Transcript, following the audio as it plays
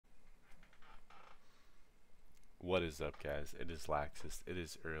What is up, guys? It is Laxus. It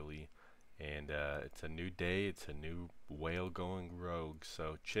is early, and it's a new day. It's a new whale going rogue.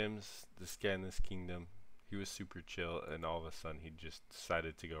 So Chim's this guy in this kingdom. He was super chill, and all of a sudden he just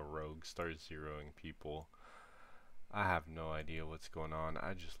decided to go rogue, start zeroing people. I have no idea what's going on.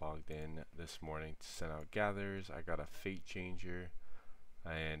 I just logged in this morning to send out gatherers. I got a fate changer,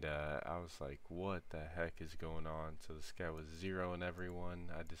 and I was like, what the heck is going on? So this guy was zeroing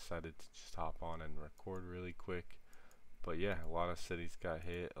everyone. I decided to just hop on and record really quick. But yeah, a lot of cities got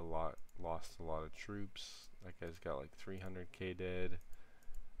hit, lost a lot of troops. That guy's got like 300k dead.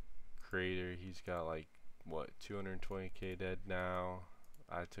 Creator, he's got like, what, 220k dead now.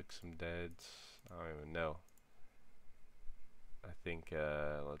 I took some deads. I don't even know. I think,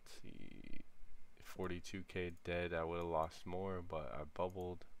 let's see, 42k dead. I would have lost more, but I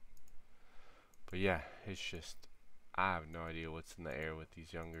bubbled. But yeah, it's just, I have no idea what's in the air with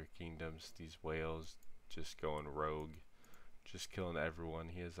these younger kingdoms, these whales just going rogue, just killing everyone.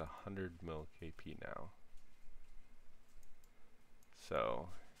 He has 100 mil KP now. So,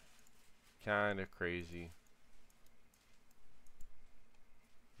 kinda crazy.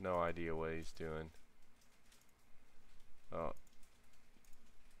 No idea what he's doing. Oh,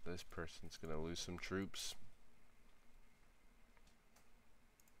 this person's gonna lose some troops.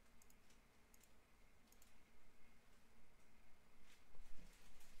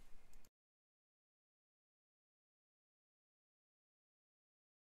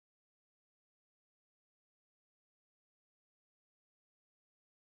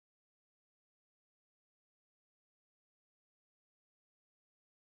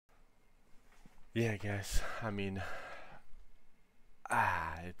 Yeah, guys, I mean,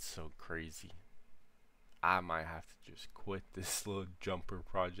 it's so crazy. I might have to just quit this little jumper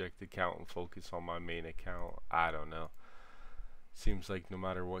project account and focus on my main account. I don't know. Seems like no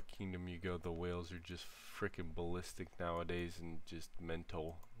matter what kingdom you go, the whales are just freaking ballistic nowadays and just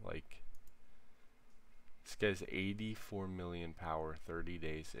mental. Like, this guy's 84 million power 30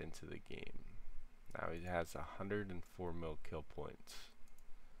 days into the game. Now he has 104 mil kill points.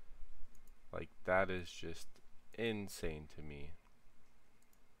 Like, that is just insane to me.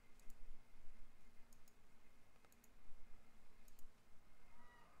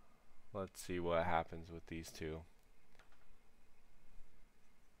 Let's see what happens with these two.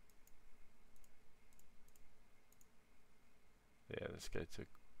 Yeah, this guy took,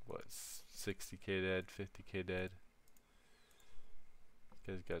 what, 60k dead, 50k dead. This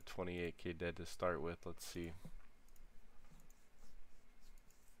guy's got 28k dead to start with. Let's see.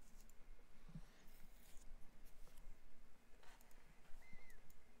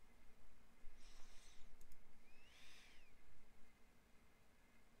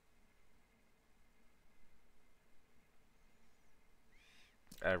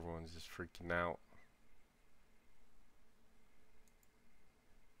 Everyone's just freaking out.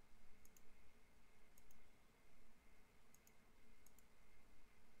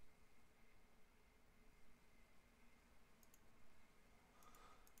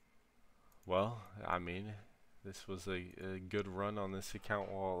 Well, I mean, this was a good run on this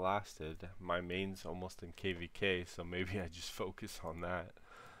account while it lasted. My main's almost in KVK, so maybe I just focus on that.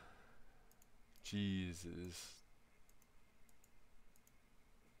 Jesus.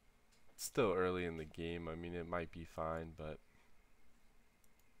 It's still early in the game. I mean, it might be fine, but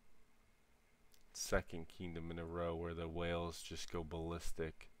second kingdom in a row where the whales just go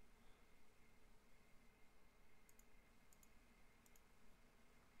ballistic.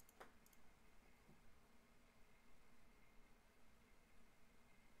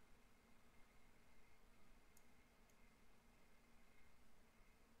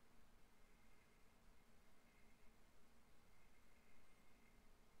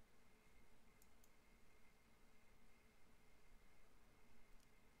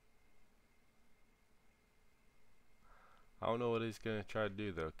 I don't know what he's gonna try to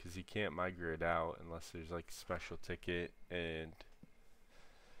do though, cause he can't migrate out unless there's like a special ticket, and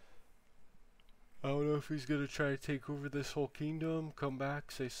I don't know if he's gonna try to take over this whole kingdom, come back,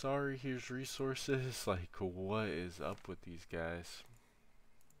 say sorry, here's resources. Like, what is up with these guys?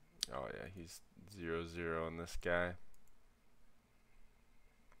 Oh yeah, he's 0-0 on this guy.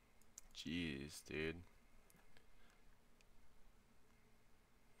 Jeez, dude.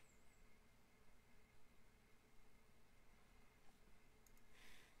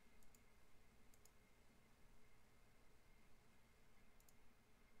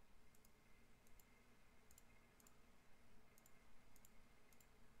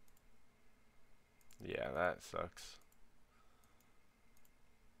 Yeah, that sucks.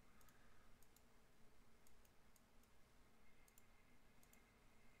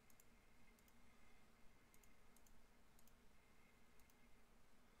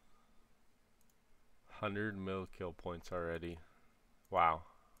 100 mil kill points already. Wow.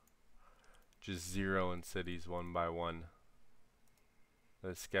 Just 0 in cities one by one.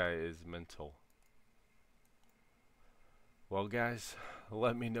 This guy is mental. Well, guys,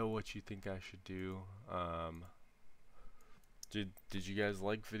 let me know what you think I should do. Did you guys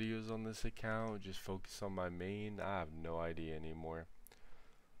like videos on this account? Just focus on my main? I have no idea anymore.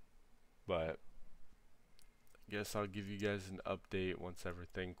 But I guess I'll give you guys an update once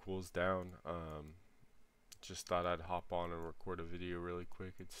everything cools down. Just thought I'd hop on and record a video really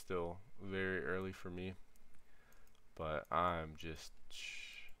quick. It's still very early for me, but I'm just,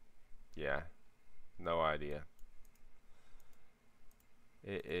 yeah, no idea.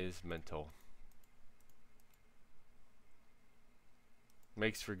 It is mental.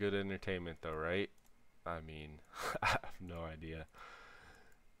 Makes for good entertainment though, right? I mean, I have no idea.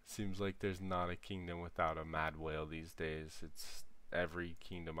 Seems like there's not a kingdom without a mad whale these days. It's every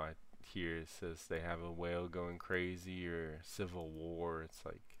kingdom I hear says they have a whale going crazy or civil war. It's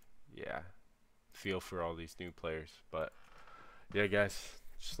like, yeah, feel for all these new players. But yeah, guys,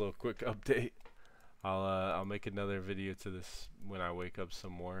 just a little quick update. I'll make another video to this when I wake up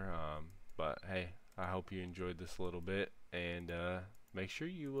some more. But hey, I hope you enjoyed this a little bit, and make sure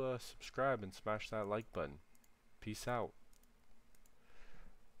you subscribe and smash that like button. Peace out.